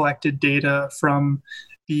pre-collected data from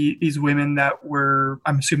these women that were,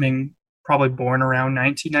 I'm assuming, probably born around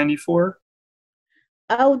 1994?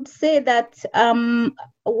 I would say that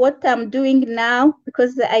what I'm doing now,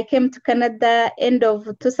 because I came to Canada end of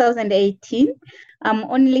 2018, I'm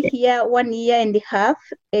only here 1 year and a half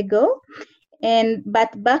ago.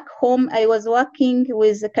 But back home, I was working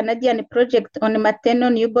with a Canadian project on maternal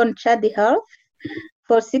newborn child health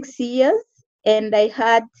for 6 years, and I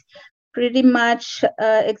had pretty much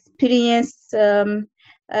experience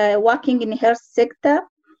working in the health sector,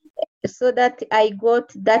 so that I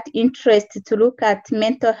got that interest to look at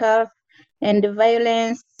mental health and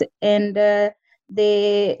violence and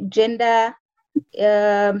the gender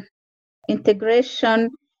integration,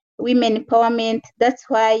 women empowerment. That's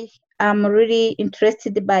why I'm really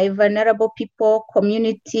interested by vulnerable people,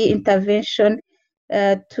 community intervention,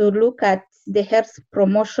 to look at the health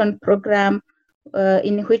promotion program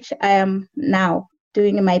in which I am now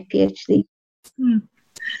doing my PhD.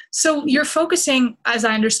 So you're focusing, as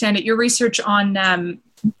I understand it, your research on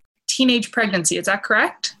teenage pregnancy. Is that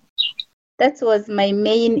correct? That was my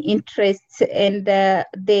main interest, and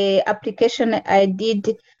the application I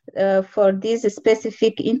did for this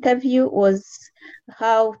specific interview was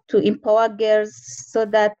how to empower girls so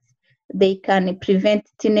that they can prevent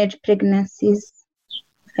teenage pregnancies.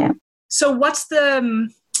 Yeah. So what's the,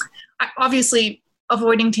 obviously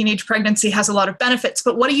avoiding teenage pregnancy has a lot of benefits,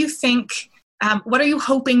 but what do you think, what are you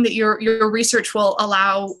hoping that your research will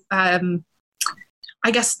allow, I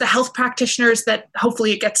guess, the health practitioners that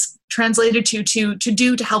hopefully it gets translated to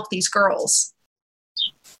do to help these girls?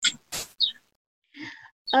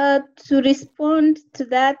 To respond to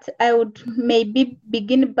that, I would maybe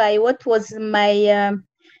begin by what was my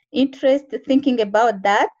interest thinking about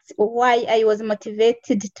that, why I was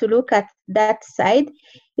motivated to look at that side.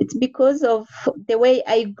 it's because of the way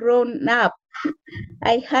I grown up.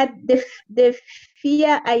 I had the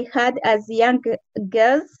fear I had as young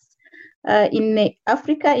girls in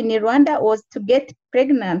Africa, in Rwanda, was to get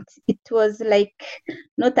pregnant. It was like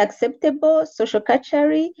not acceptable, social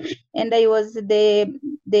culturally, and I was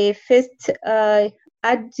the first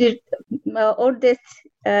oldest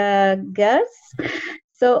girls.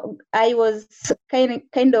 So I was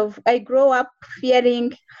kind of I grew up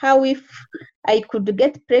fearing how if I could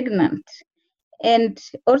get pregnant. And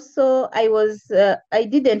also I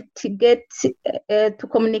didn't get to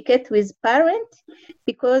communicate with parents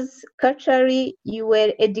because culturally you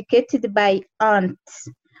were educated by aunts.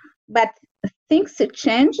 But things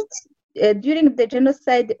changed. During the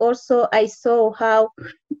genocide also I saw how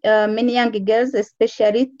many young girls,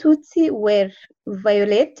 especially Tutsi, were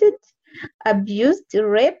violated, abused,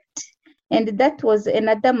 raped, and that was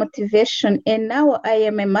another motivation. And now I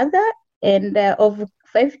am a mother and of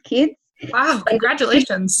 5 kids. Wow,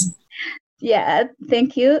 congratulations. Yeah,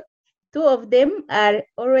 thank you. 2 of them are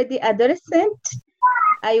already adolescent.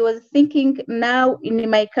 I was thinking now in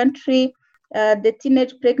my country, the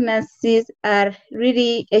teenage pregnancies are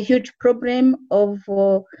really a huge problem of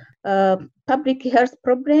public health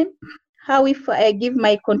problem. How if I give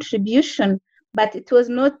my contribution? But it was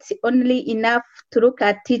not only enough to look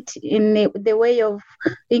at it in the way of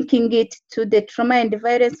linking it to the trauma and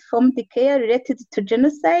violence from the care related to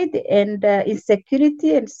genocide and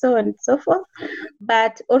insecurity and so on and so forth,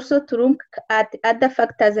 but also to look at other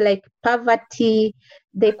factors like poverty,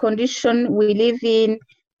 the condition we live in,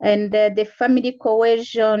 and the family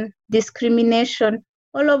cohesion, discrimination.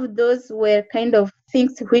 All of those were kind of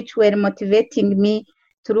things which were motivating me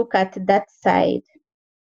to look at that side.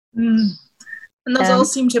 And those all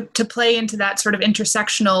seem to play into that sort of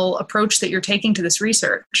intersectional approach that you're taking to this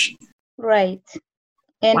research. Right.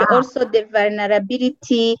 And also the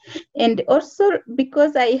vulnerability, and also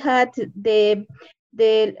because I had the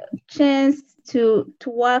chance to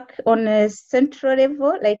work on a central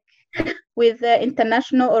level, like with the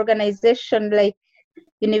international organization like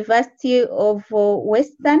University of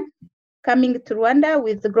Western, coming to Rwanda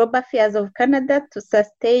with the Global Affairs of Canada to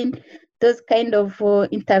sustain those kind of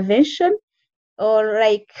intervention, or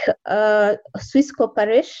like Swiss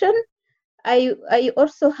cooperation. I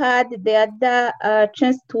also had the other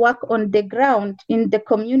chance to work on the ground in the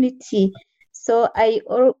community. So I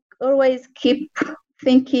always keep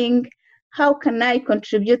thinking, how can I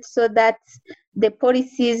contribute so that the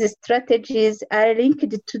policies, strategies are linked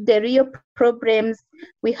to the real problems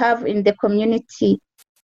we have in the community.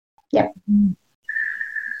 Yeah.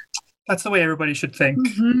 That's the way everybody should think,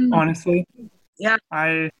 honestly. Yeah.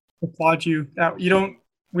 I applaud you.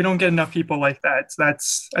 We don't get enough people like that. So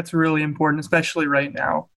that's really important, especially right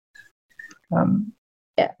now.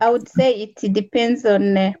 I would say it depends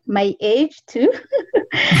on my age too,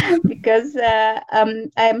 because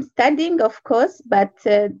I'm studying, of course, but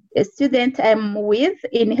the students I'm with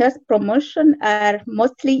in health promotion are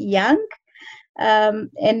mostly young,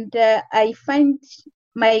 and I find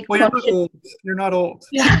my You're not old.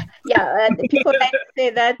 Yeah, people like to say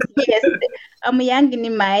that. Yes, I'm young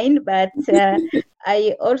in mind, but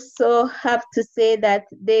I also have to say that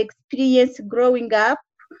the experience growing up,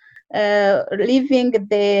 living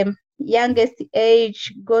the youngest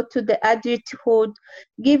age, go to the adulthood,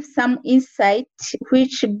 give some insight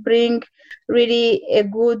which bring really a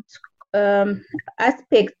good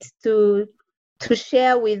aspect to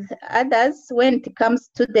share with others when it comes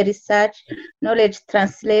to the research, knowledge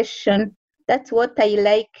translation. That's what I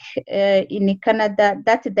like in Canada,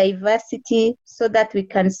 that diversity, so that we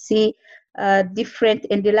can see different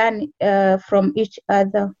and learn from each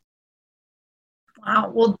other.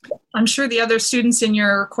 Wow. Well, I'm sure the other students in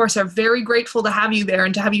your course are very grateful to have you there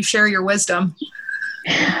and to have you share your wisdom.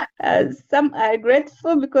 Some are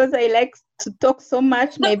grateful because I like to talk so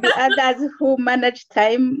much. Maybe others who manage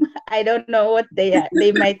time, I don't know what they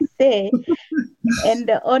might say.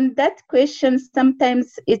 And on that question,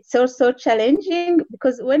 sometimes it's also challenging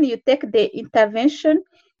because when you take the intervention,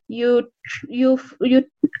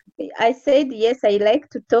 I said, yes, I like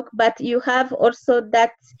to talk, but you have also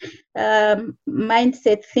that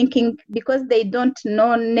mindset thinking, because they don't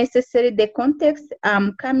know necessarily the context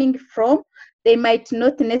I'm coming from, they might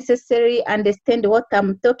not necessarily understand what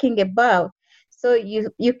I'm talking about. So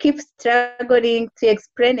you keep struggling to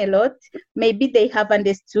explain a lot. Maybe they have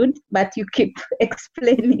understood, but you keep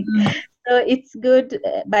explaining. So it's good,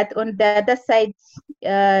 but on the other side,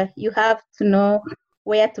 you have to know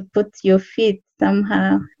where to put your feet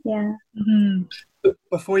somehow. Yeah.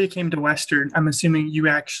 Before you came to Western, I'm assuming you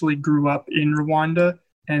actually grew up in Rwanda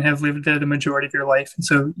and have lived there the majority of your life. And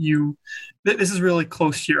so this is really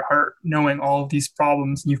close to your heart, knowing all of these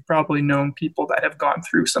problems. And you've probably known people that have gone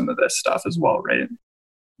through some of this stuff as well, right?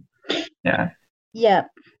 Yeah,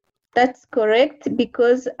 that's correct,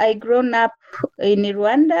 because I grown up in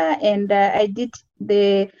Rwanda, and I did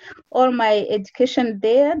all my education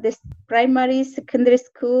there, the primary, secondary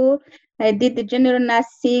school. I did the general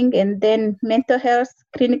nursing and then mental health,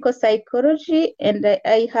 clinical psychology, and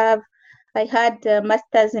I had a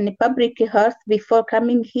master's in public health before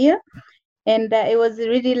coming here. And I was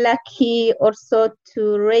really lucky also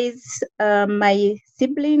to raise my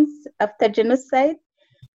siblings after genocide.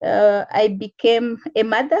 I became a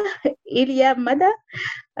mother, Ilya mother,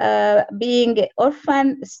 being an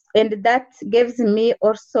orphan, and that gives me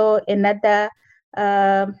also another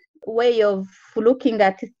way of looking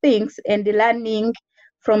at things and learning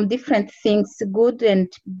from different things, good and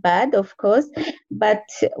bad, of course. But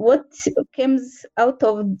what comes out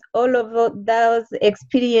of all of those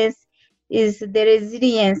experiences is the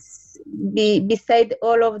resilience beside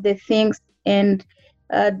all of the things, and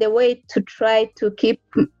the way to try to keep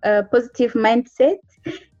a positive mindset,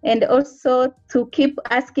 and also to keep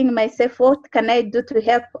asking myself, what can I do to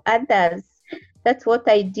help others? That's what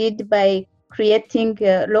I did by creating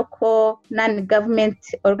a local non-government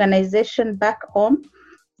organization back home.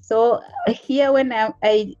 So here, when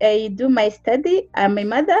I do my study, I'm a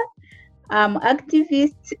mother, I'm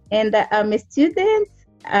activist, and I'm a student,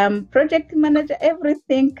 I'm project manager.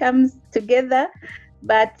 Everything comes together.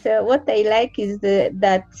 But what I like is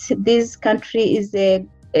that this country is a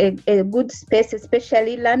good space,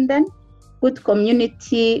 especially London, good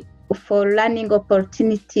community for learning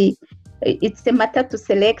opportunity. It's a matter to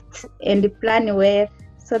select and plan where,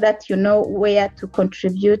 so that you know where to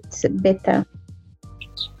contribute better.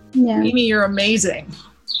 Yeah. Amy, you're amazing.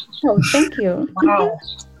 Oh, thank you. Wow.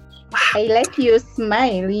 I like your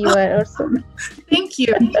smile. You are awesome. Thank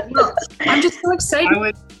you. Well, I'm just so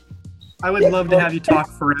excited. I would love to have you talk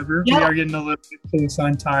forever. Yeah. We are getting a little bit close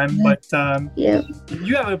on time, but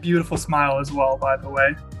you have a beautiful smile as well, by the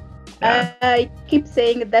way. Yeah. I keep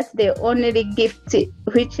saying that's the only gift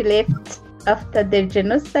which left after the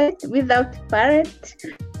genocide without parents.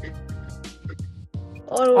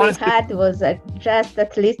 All we had was just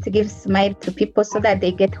at least give smile to people so that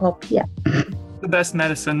they get hope. Yeah. The best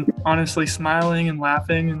medicine, honestly, smiling and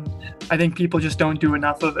laughing, and I think people just don't do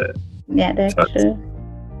enough of it. Yeah, that's true.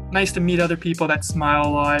 Nice to meet other people that smile a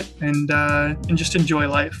lot and just enjoy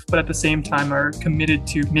life, but at the same time are committed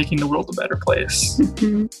to making the world a better place.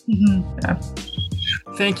 Mm-hmm. Mm-hmm. Yeah.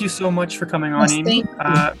 Thank you so much for coming on, Amy.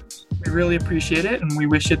 We really appreciate it, and we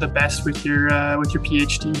wish you the best with your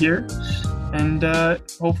PhD here. And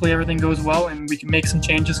hopefully everything goes well, and we can make some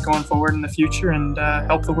changes going forward in the future and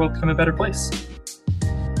help the world become a better place.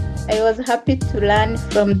 I was happy to learn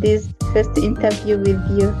from this first interview with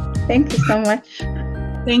you. Thank you so much.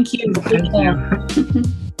 Thank you. Thank you.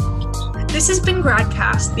 This has been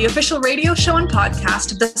GradCast, the official radio show and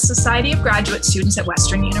podcast of the Society of Graduate Students at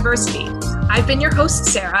Western University. I've been your host,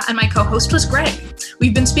 Sarah, and my co-host was Greg.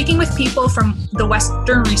 We've been speaking with people from the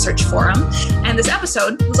Western Research Forum, and this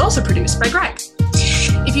episode was also produced by Greg.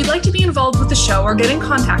 If you'd like to be involved with the show or get in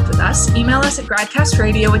contact with us, email us at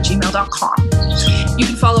gradcastradio@gmail.com. You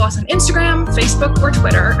can follow us on Instagram, Facebook, or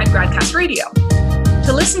Twitter at GradCastRadio.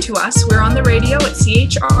 To listen to us, we're on the radio at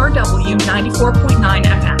CHRW 94.9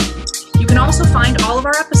 FM. You can also find all of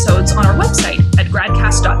our episodes on our website at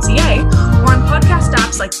gradcast.ca or on podcast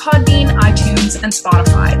apps like Podbean, iTunes, and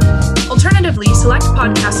Spotify. Alternatively, select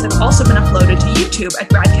podcasts have also been uploaded to YouTube at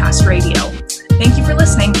GradCast Radio. Thank you for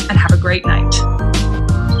listening and have a great night.